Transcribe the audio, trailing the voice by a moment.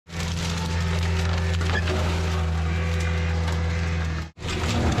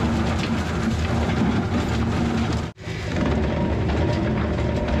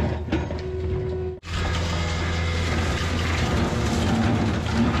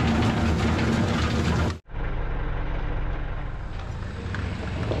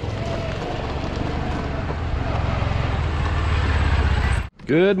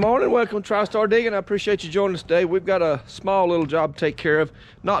Good morning, welcome to TriStar Digging. I appreciate you joining us today. We've got a small little job to take care of,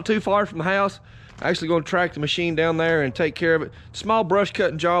 not too far from the house. Actually going to track the machine down there and take care of it. Small brush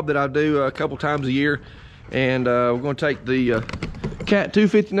cutting job that I do a couple times a year. And we're going to take the Cat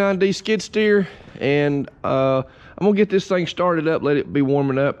 259D skid steer and I'm going to get this thing started up, let it be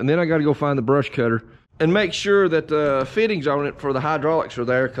warming up, and then I got to go find the brush cutter and make sure that the fittings on it for the hydraulics are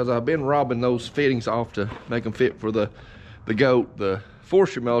there, because I've been robbing those fittings off to make them fit for the goat, the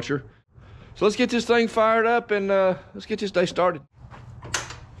forestry mulcher. So let's get this thing fired up and let's get this day started.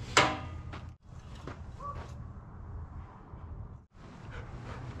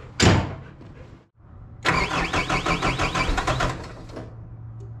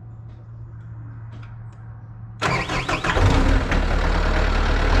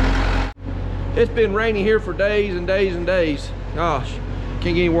 It's been raining here for days and days and days. Gosh, can't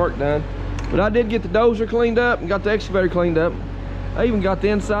get any work done. But I did get the dozer cleaned up and got the excavator cleaned up. I even got the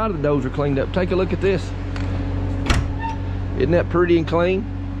inside of the dozer cleaned up. Take a look at this. Isn't that pretty and clean?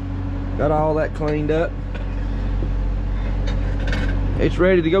 Got all that cleaned up. It's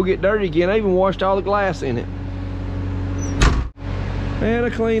ready to go get dirty again. I even washed all the glass in it. And I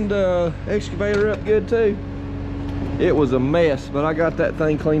cleaned the excavator up good too. It was a mess, but I got that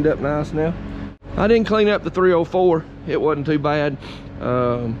thing cleaned up nice now. I didn't clean up the 304. It wasn't too bad.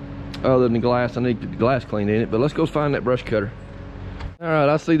 Other than the glass, I need the glass cleaned in it. But let's go find that brush cutter. All right,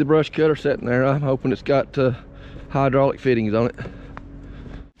 I see the brush cutter sitting there. I'm hoping it's got hydraulic fittings on it.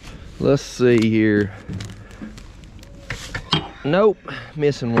 Let's see here. Nope,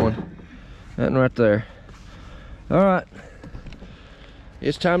 missing one. Nothing right there. All right,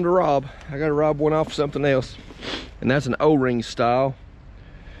 it's time to rob. I gotta rob one off something else, and that's an O-ring style.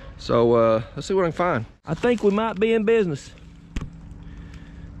 So let's see what I can find. I think we might be in business.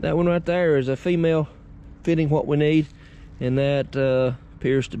 That one right there is a female fitting what we need, and that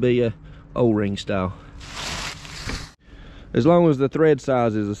appears to be a O-ring style. As long as the thread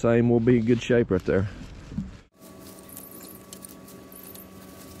size is the same, we'll be in good shape right there.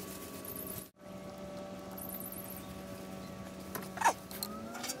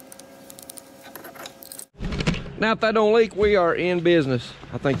 Now, if that don't leak, we are in business.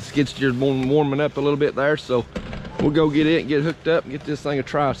 I think the skid steer's warming up a little bit there, so we'll go get it and get hooked up and get this thing a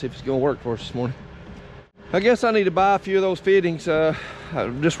try, see if it's gonna work for us this morning. I guess I need to buy a few of those fittings. I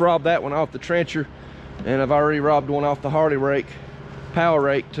just robbed that one off the trencher, and I've already robbed one off the Harley rake, power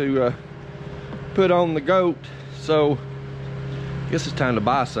rake, to put on the goat. So I guess it's time to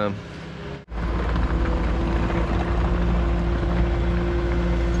buy some.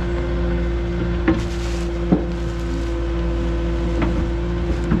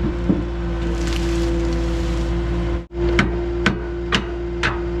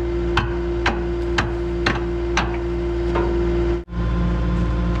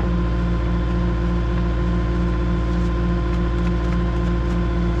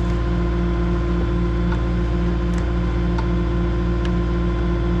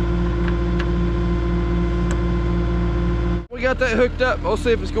 Got that hooked up. We'll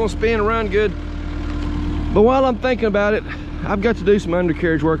see if it's going to spin around good. But while I'm thinking about it, I've got to do some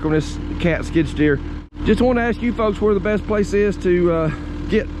undercarriage work on this Cat skid steer. Just want to ask you folks where the best place is to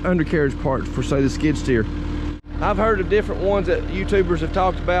get undercarriage parts for, say, the skid steer. I've heard of different ones that YouTubers have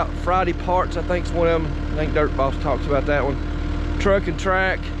talked about. Friday Parts, I think, is one of them. I think Dirt Boss talks about that one. Truck and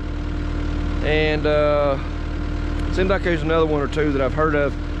Track, and it seems like there's another one or two that I've heard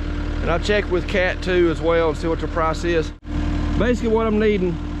of. And I'll check with Cat too as well and see what their price is. Basically what I'm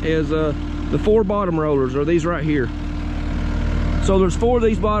needing is the 4 bottom rollers, or these right here. So there's 4 of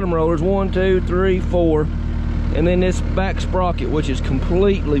these bottom rollers, 1, 2, 3, 4, and then this back sprocket, which is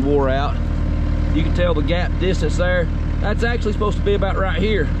completely wore out. You can tell the gap distance there. That's actually supposed to be about right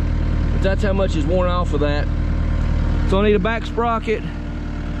here, but that's how much is worn off of that. So I need a back sprocket,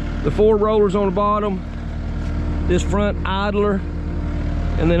 the 4 rollers on the bottom, this front idler,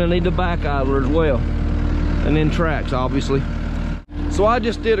 and then I need the back idler as well, and then tracks, obviously. So I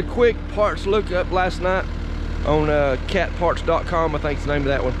just did a quick parts lookup last night on catparts.com, I think is the name of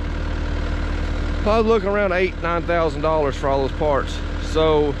that one. I was looking around $8,000–9,000 for all those parts.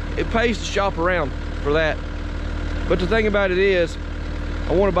 So it pays to shop around for that. But the thing about it is,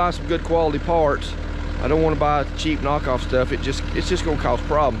 I want to buy some good quality parts. I don't want to buy cheap knockoff stuff. It's just going to cause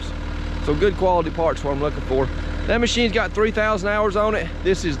problems. So good quality parts is what I'm looking for. That machine's got 3,000 hours on it.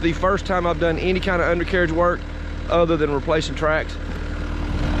 This is the first time I've done any kind of undercarriage work other than replacing tracks.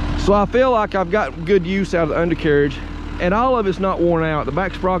 So I feel like I've got good use out of the undercarriage, and all of it's not worn out. The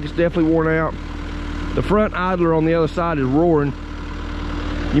back sprocket's definitely worn out. The front idler on the other side is roaring.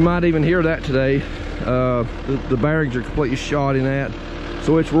 You might even hear that today. The bearings are completely shot in that.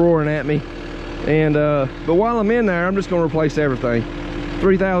 so it's roaring at me. And but while I'm in there, I'm just gonna replace everything.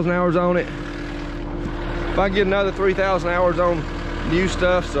 3,000 hours on it. If I get another 3,000 hours on new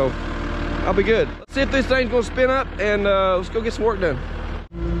stuff, so I'll be good. Let's see if this thing's gonna spin up, and let's go get some work done.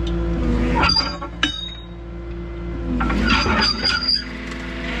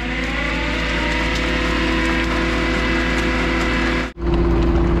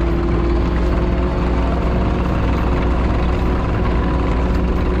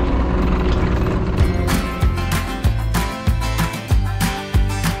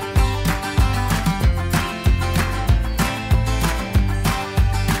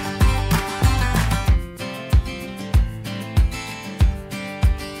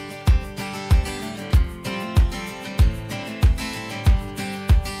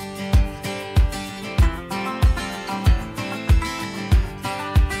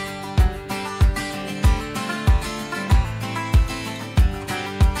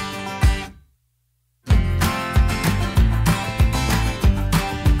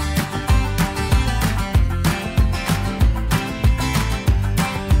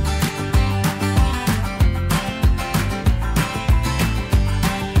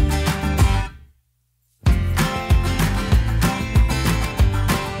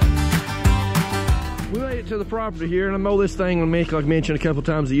 To the property here, and I mow this thing like I mentioned a couple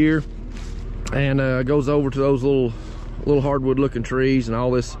times a year, and goes over to those little hardwood looking trees and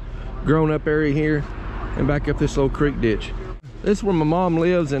all this grown up area here, and back up this little creek ditch. This is where my mom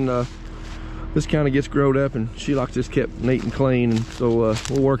lives, and this kind of gets growed up, and she likes this kept neat and clean, and so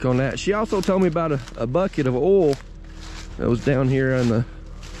we'll work on that. She also told me about a bucket of oil that was down here in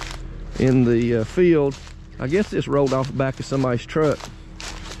the field. I guess this rolled off the back of somebody's truck.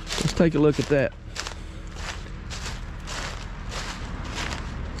 Let's take a look at that.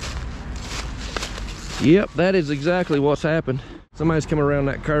 Yep, that is exactly what's happened. Somebody's come around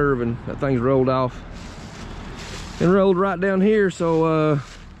that curve and that thing's rolled off and rolled right down here, so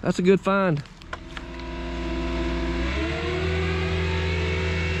that's a good find.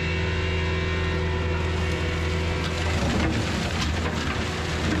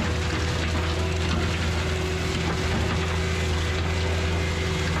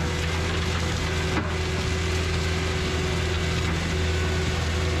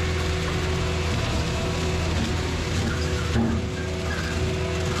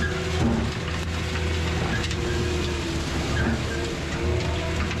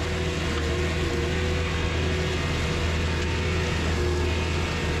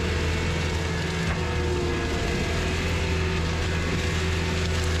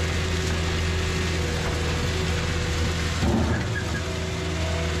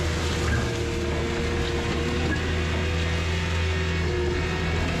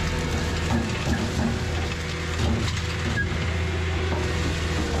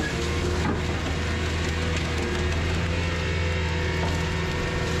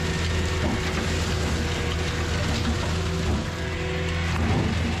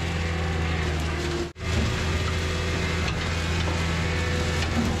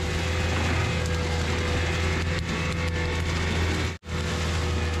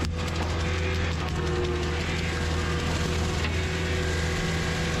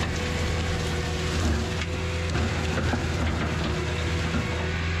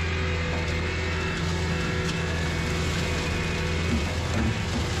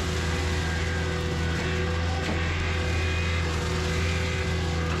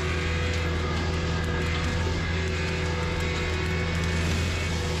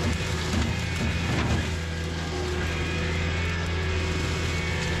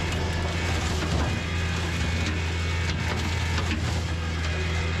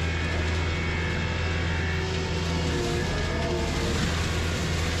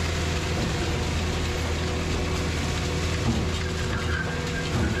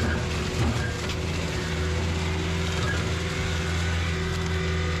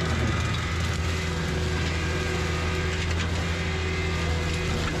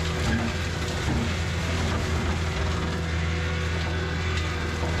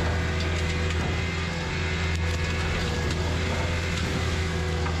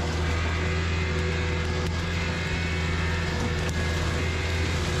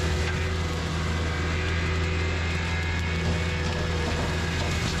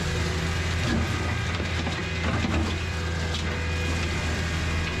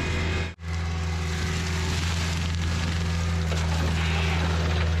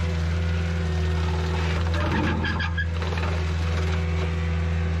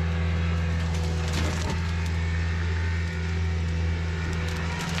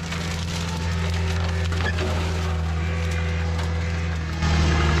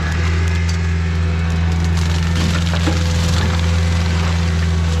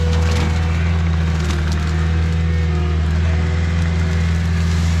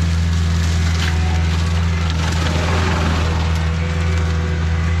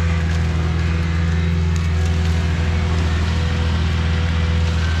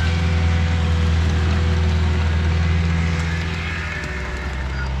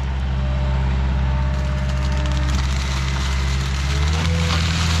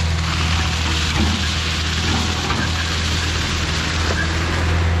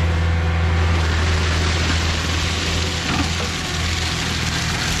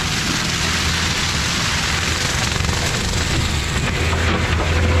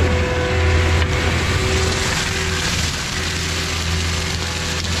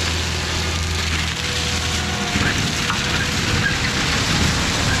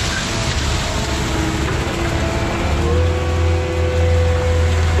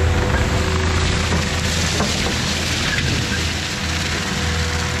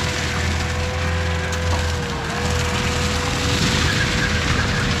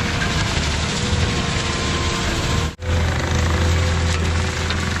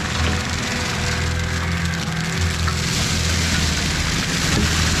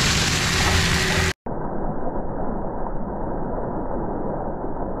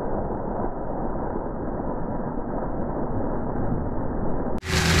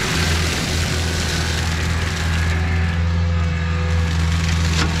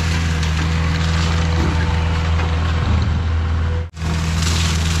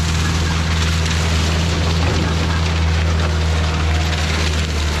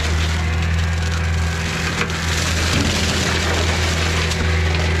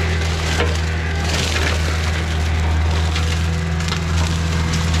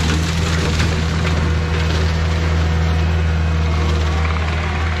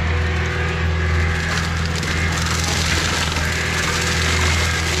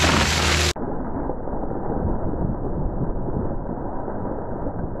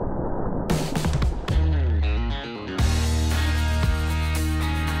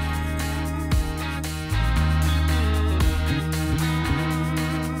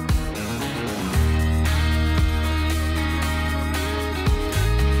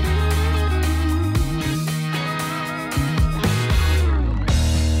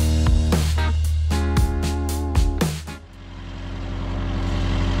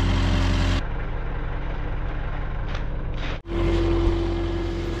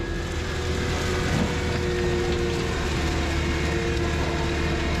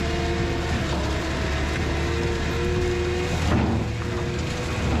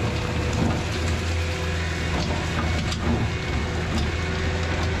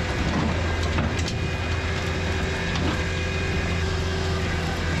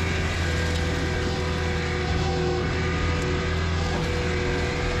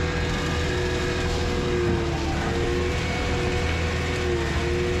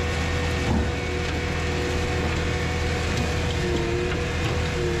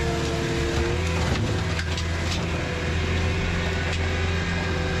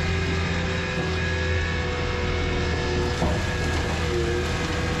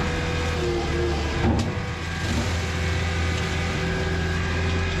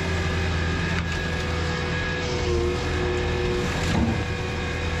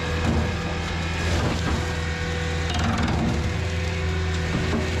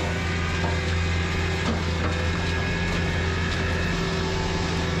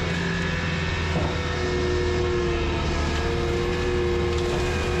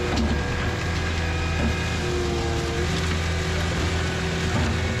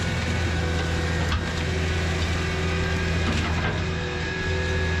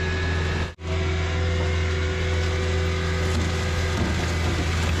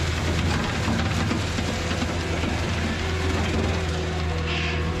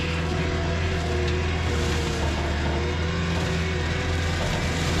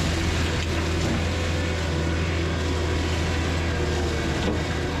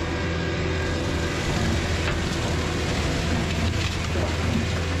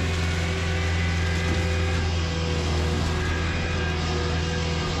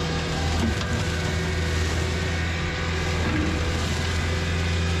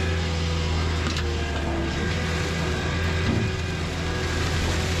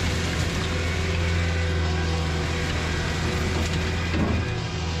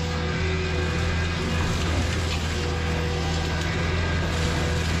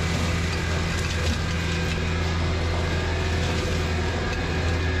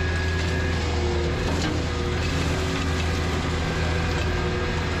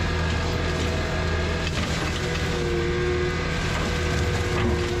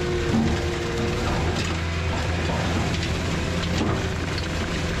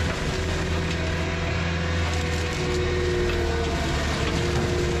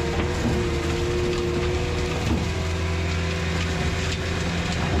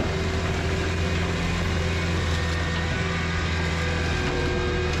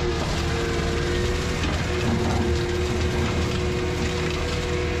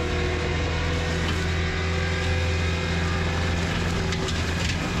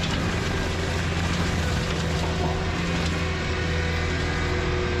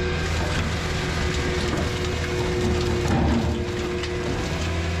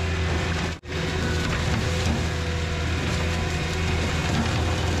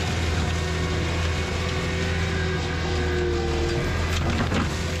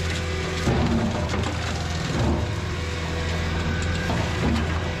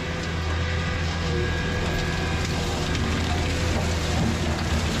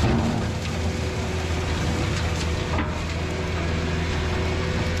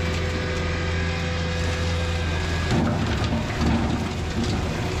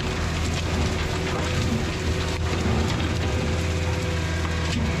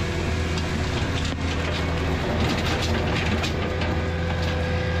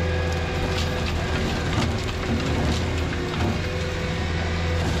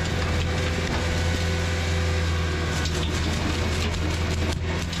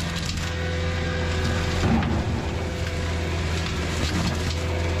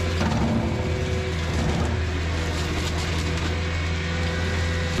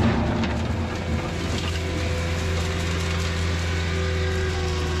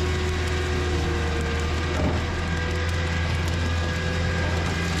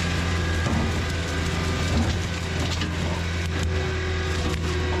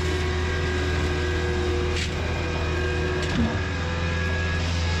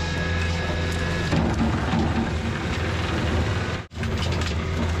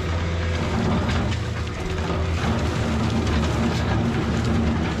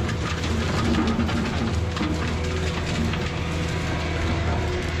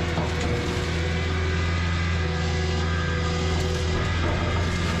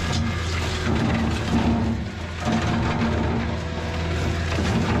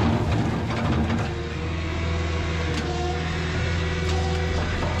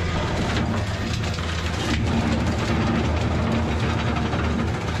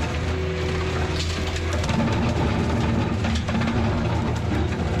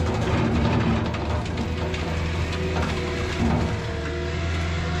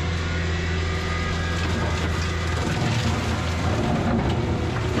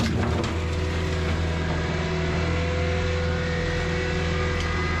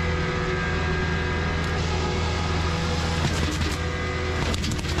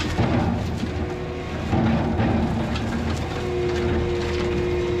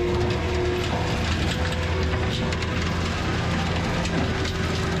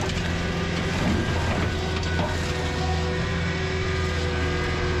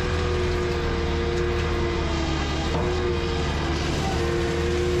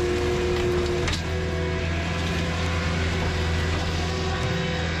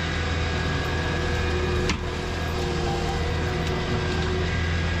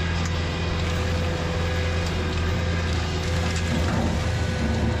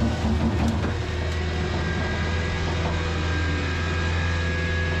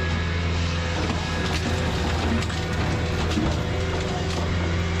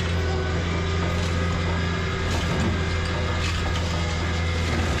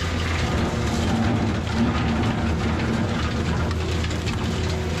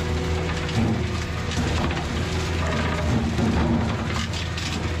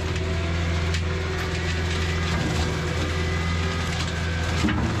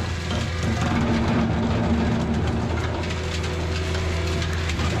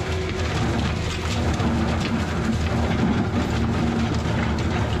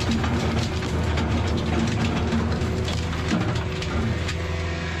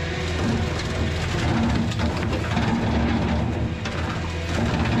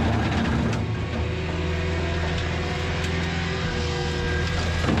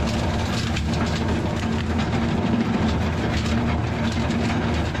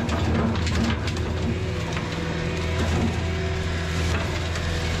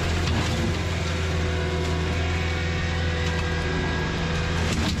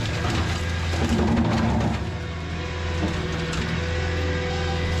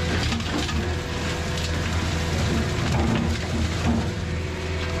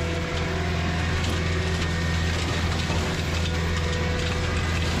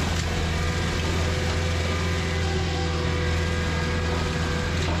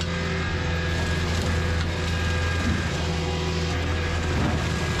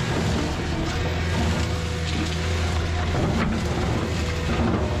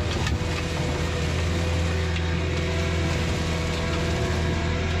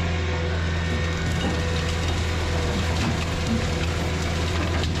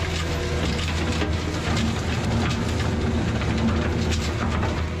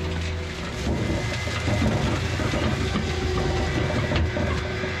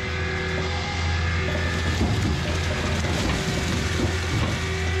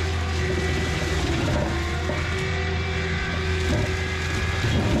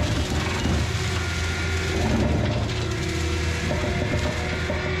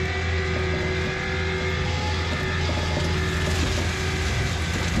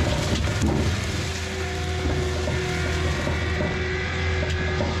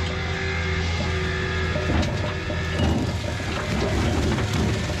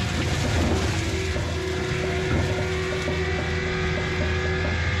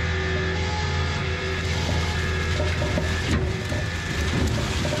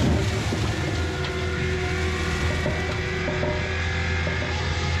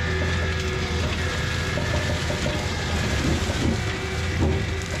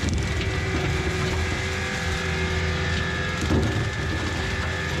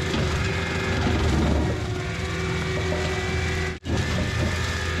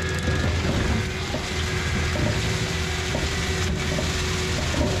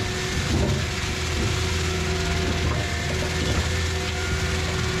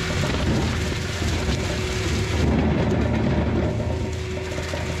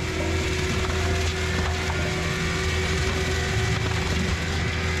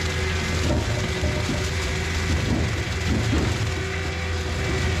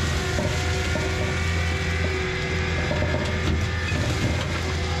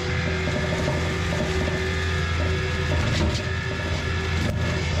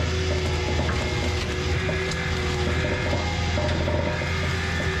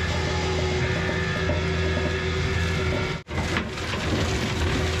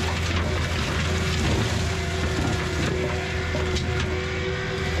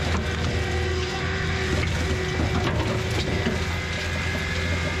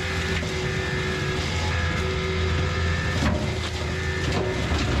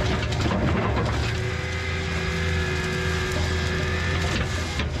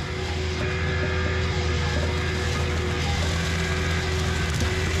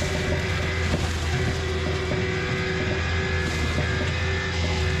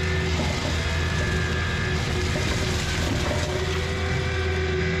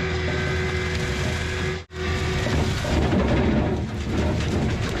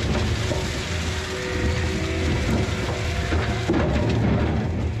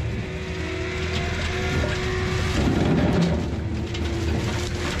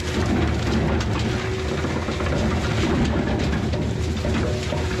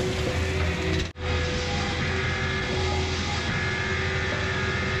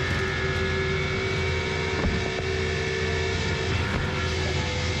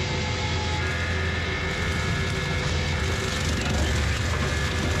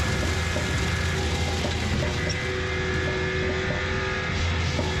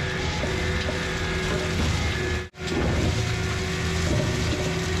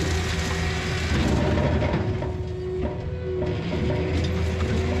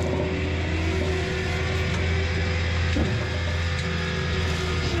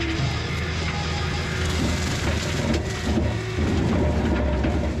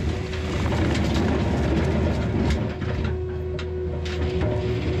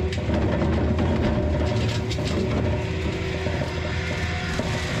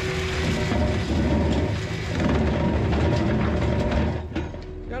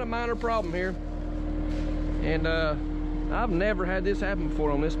 problem here. And I've never had this happen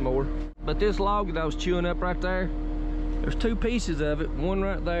before on this mower. But this log that I was chewing up right there, there's two pieces of it, one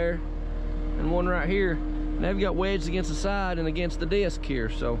right there and one right here. And they've got wedged against the side and against the disc here,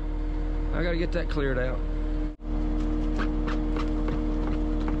 so I gotta get that cleared out.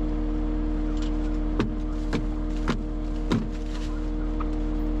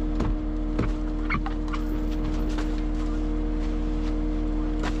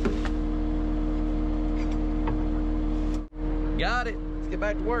 Got it. Let's get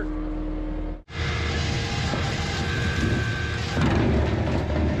back to work.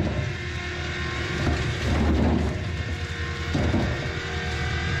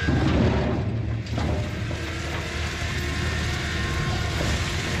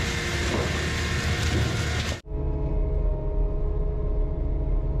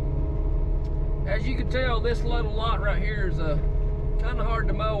 As you can tell, this little lot right here is kind of hard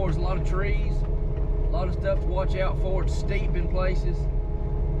to mow. There's a lot of trees, a lot of stuff to watch out for. It's steep in places,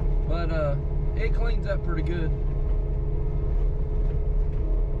 but it cleans up pretty good.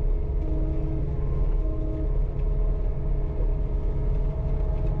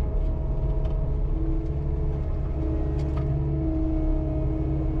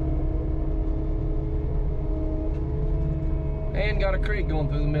 And got a creek going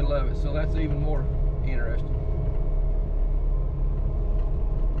through the middle of it, so that's even more interesting.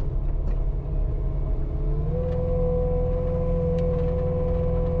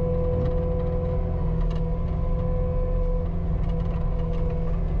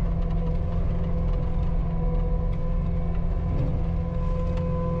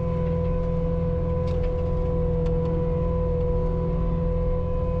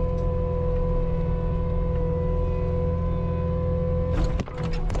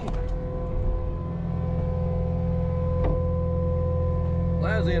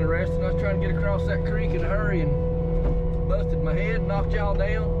 That was interesting. I was trying to get across that creek in a hurry and busted my head, knocked y'all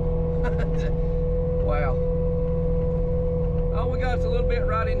down. Wow. All we got is a little bit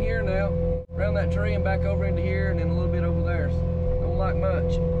right in here now, around that tree and back over into here, and then a little bit over there. So don't like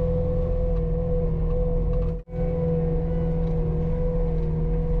much.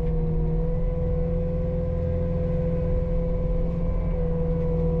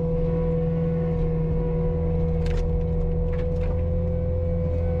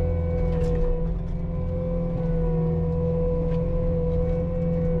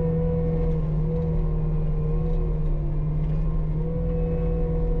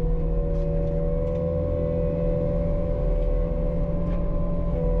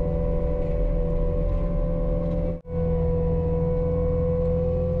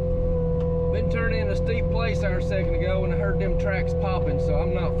 Turning in a steep place there a second ago and I heard them tracks popping, so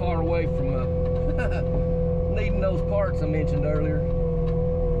I'm not far away from needing those parts I mentioned earlier.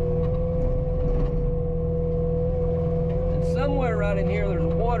 And somewhere right in here there's a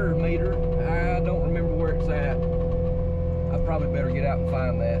water meter. I don't remember where it's at. I probably better get out and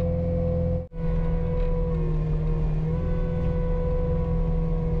find that.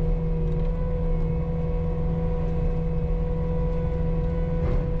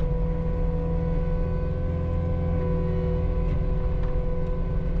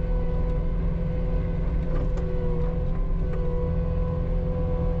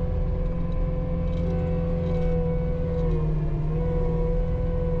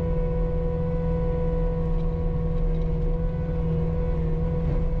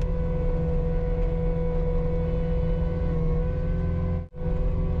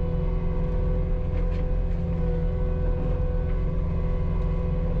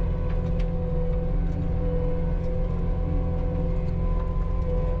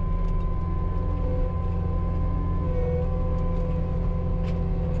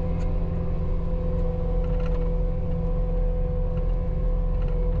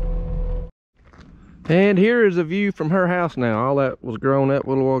 And here is a view from her house now. All that was grown up a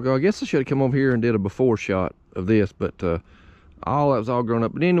little while ago. I guess I should have come over here and did a before shot of this, but all that was all grown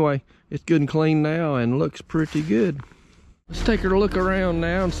up. But anyway, it's good and clean now and looks pretty good. Let's take her a look around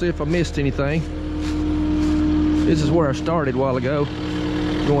now and see if I missed anything. This is where I started a while ago,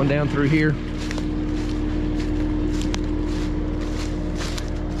 going down through here.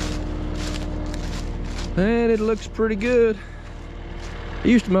 And it looks pretty good. I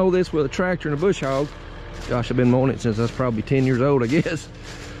used to mow this with a tractor and a bush hog. Gosh, I've been mowing it since I was probably 10 years old, I guess.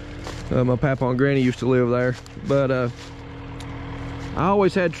 My papa and granny used to live there. But I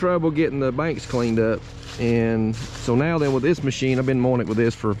always had trouble getting the banks cleaned up. And so now then with this machine, I've been mowing it with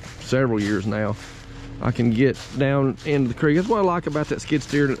this for several years now. I can get down into the creek. That's what I like about that skid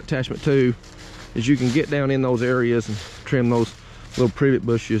steer attachment too, is you can get down in those areas and trim those little privet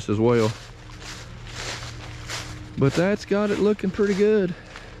bushes as well. But that's got it looking pretty good.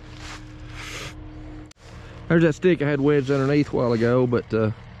 There's that stick I had wedged underneath a while ago, but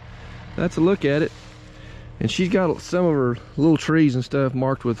that's a look at it. And she's got some of her little trees and stuff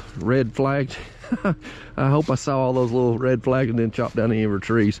marked with red flags. I hope I saw all those little red flags and didn't chop down any of her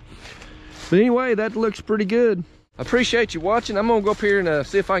trees. But anyway, that looks pretty good. I appreciate you watching. I'm gonna go up here and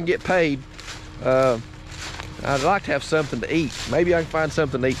see if I can get paid. I'd like to have something to eat. Maybe I can find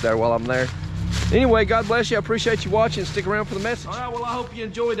something to eat there while I'm there. Anyway, God bless you. I appreciate you watching. Stick around for the message. All right, well, I hope you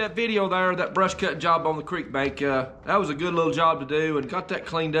enjoyed that video there, that brush cutting job on the creek bank. That was a good little job to do, and got that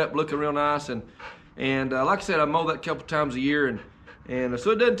cleaned up, looking real nice. And like I said, I mow that a couple times a year, and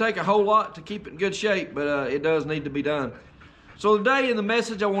so it doesn't take a whole lot to keep it in good shape, but it does need to be done. So today in the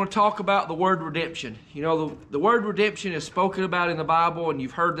message, I want to talk about the word redemption. You know, the word redemption is spoken about in the Bible, and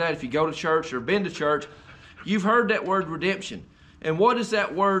you've heard that if you go to church or been to church. You've heard that word redemption. And what does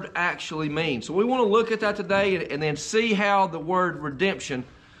that word actually mean? So we want to look at that today and then see how the word redemption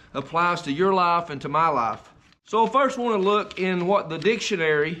applies to your life and to my life. So first we want to look in what the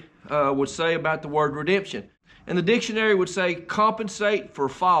dictionary would say about the word redemption. And the dictionary would say compensate for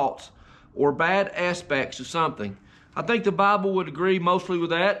faults or bad aspects of something. I think the Bible would agree mostly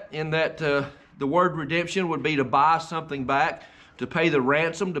with that, in that the word redemption would be to buy something back, to pay the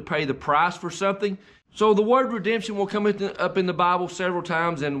ransom, to pay the price for something. So the word redemption will come up in the Bible several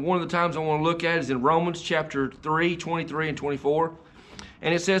times, and one of the times I want to look at is in Romans chapter 3, 23 and 24.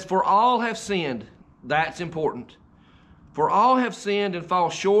 And it says, for all have sinned. That's important. For all have sinned and fall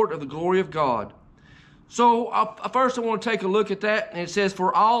short of the glory of God. So first I want to take a look at that, and it says,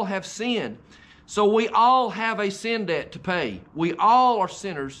 for all have sinned. So we all have a sin debt to pay. We all are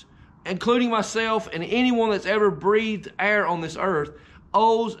sinners, including myself, and anyone that's ever breathed air on this earth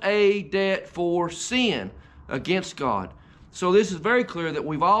owes a debt for sin against God. So this is very clear that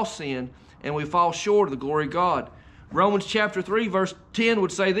we've all sinned and we fall short of the glory of God. Romans chapter 3 verse 10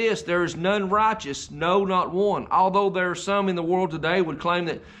 would say this, there is none righteous, no, not one. Although there are some in the world today would claim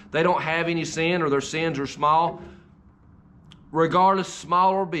that they don't have any sin or their sins are small, regardless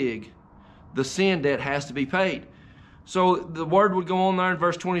small or big, the sin debt has to be paid. So the word would go on there in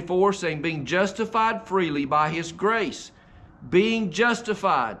verse 24 saying, being justified freely by his grace. Being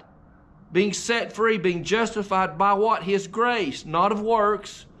justified, being set free, being justified by what? His grace, not of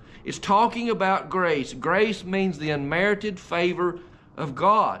works. It's talking about grace. Grace means the unmerited favor of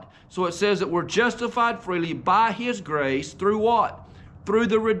God. So it says that we're justified freely by his grace through what? Through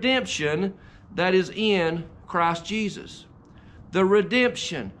the redemption that is in Christ Jesus. The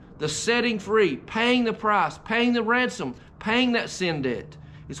redemption, the setting free, paying the price, paying the ransom, paying that sin debt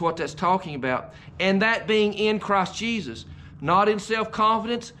is what that's talking about. And that being in Christ Jesus. Not in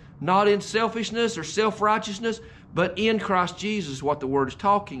self-confidence, not in selfishness or self-righteousness, but in Christ Jesus is what the word is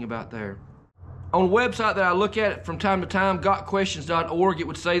talking about there. On a website that I look at from time to time, gotquestions.org, it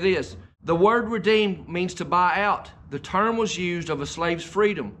would say this, the word redeemed means to buy out. The term was used of a slave's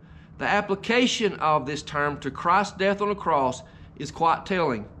freedom. The application of this term to Christ's death on the cross is quite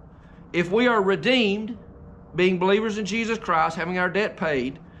telling. If we are redeemed, being believers in Jesus Christ, having our debt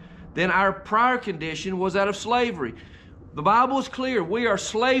paid, then our prior condition was that of slavery. The Bible is clear. We are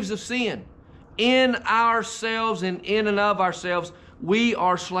slaves of sin. In ourselves and in and of ourselves, we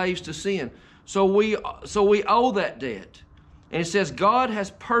are slaves to sin. So we owe that debt. And it says God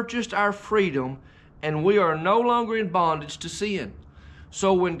has purchased our freedom and we are no longer in bondage to sin.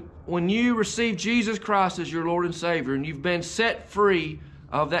 So when you receive Jesus Christ as your Lord and Savior and you've been set free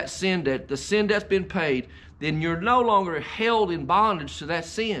of that sin debt, the sin debt's been paid, then you're no longer held in bondage to that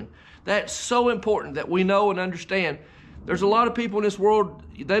sin. That's so important that we know and understand. There's a lot of people in this world,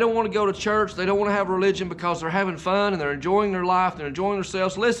 they don't want to go to church, they don't want to have religion because they're having fun and they're enjoying their life, they're enjoying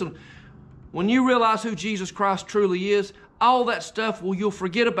themselves. Listen, when you realize who Jesus Christ truly is, all that stuff, well, you'll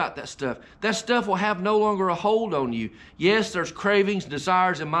forget about that stuff. That stuff will have no longer a hold on you. Yes, there's cravings,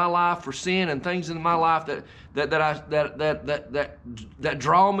 desires in my life for sin and things in my life that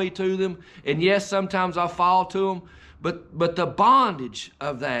draw me to them. And yes, sometimes I fall to them, but the bondage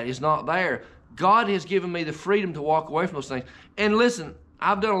of that is not there. God has given me the freedom to walk away from those things. And listen,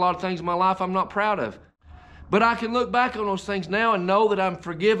 I've done a lot of things in my life I'm not proud of. But I can look back on those things now and know that I'm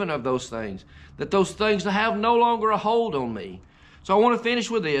forgiven of those things. That those things have no longer a hold on me. So I want to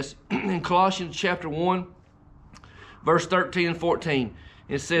finish with this in Colossians chapter 1, verse 13 and 14.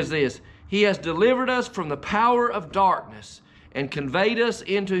 It says this, He has delivered us from the power of darkness and conveyed us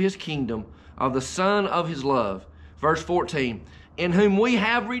into His kingdom of the Son of His love. Verse 14, in whom we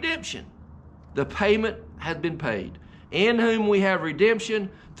have redemption. The payment has been paid. In whom we have redemption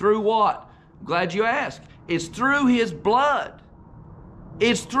through what? Glad you asked. It's through His blood.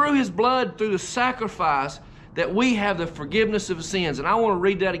 It's through his blood, through the sacrifice, that we have the forgiveness of sins. And I want to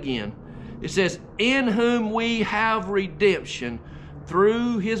read that again. It says, in whom we have redemption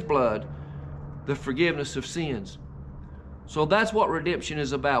through his blood, the forgiveness of sins. So that's what redemption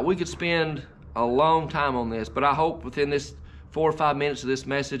is about. We could spend a long time on this, but I hope within this 4 or 5 minutes of this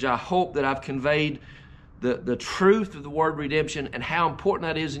message, I hope that I've conveyed the truth of the word redemption and how important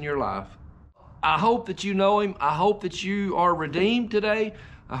that is in your life. I hope that you know him. I hope that you are redeemed today.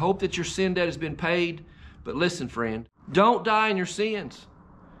 I hope that your sin debt has been paid. But listen, friend, don't die in your sins.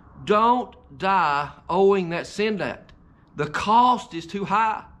 Don't die owing that sin debt. The cost is too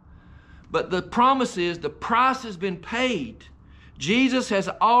high. But the promise is the price has been paid. Jesus has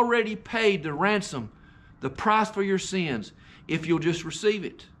already paid the ransom, the price for your sins, if you'll just receive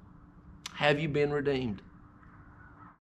it. Have you been redeemed?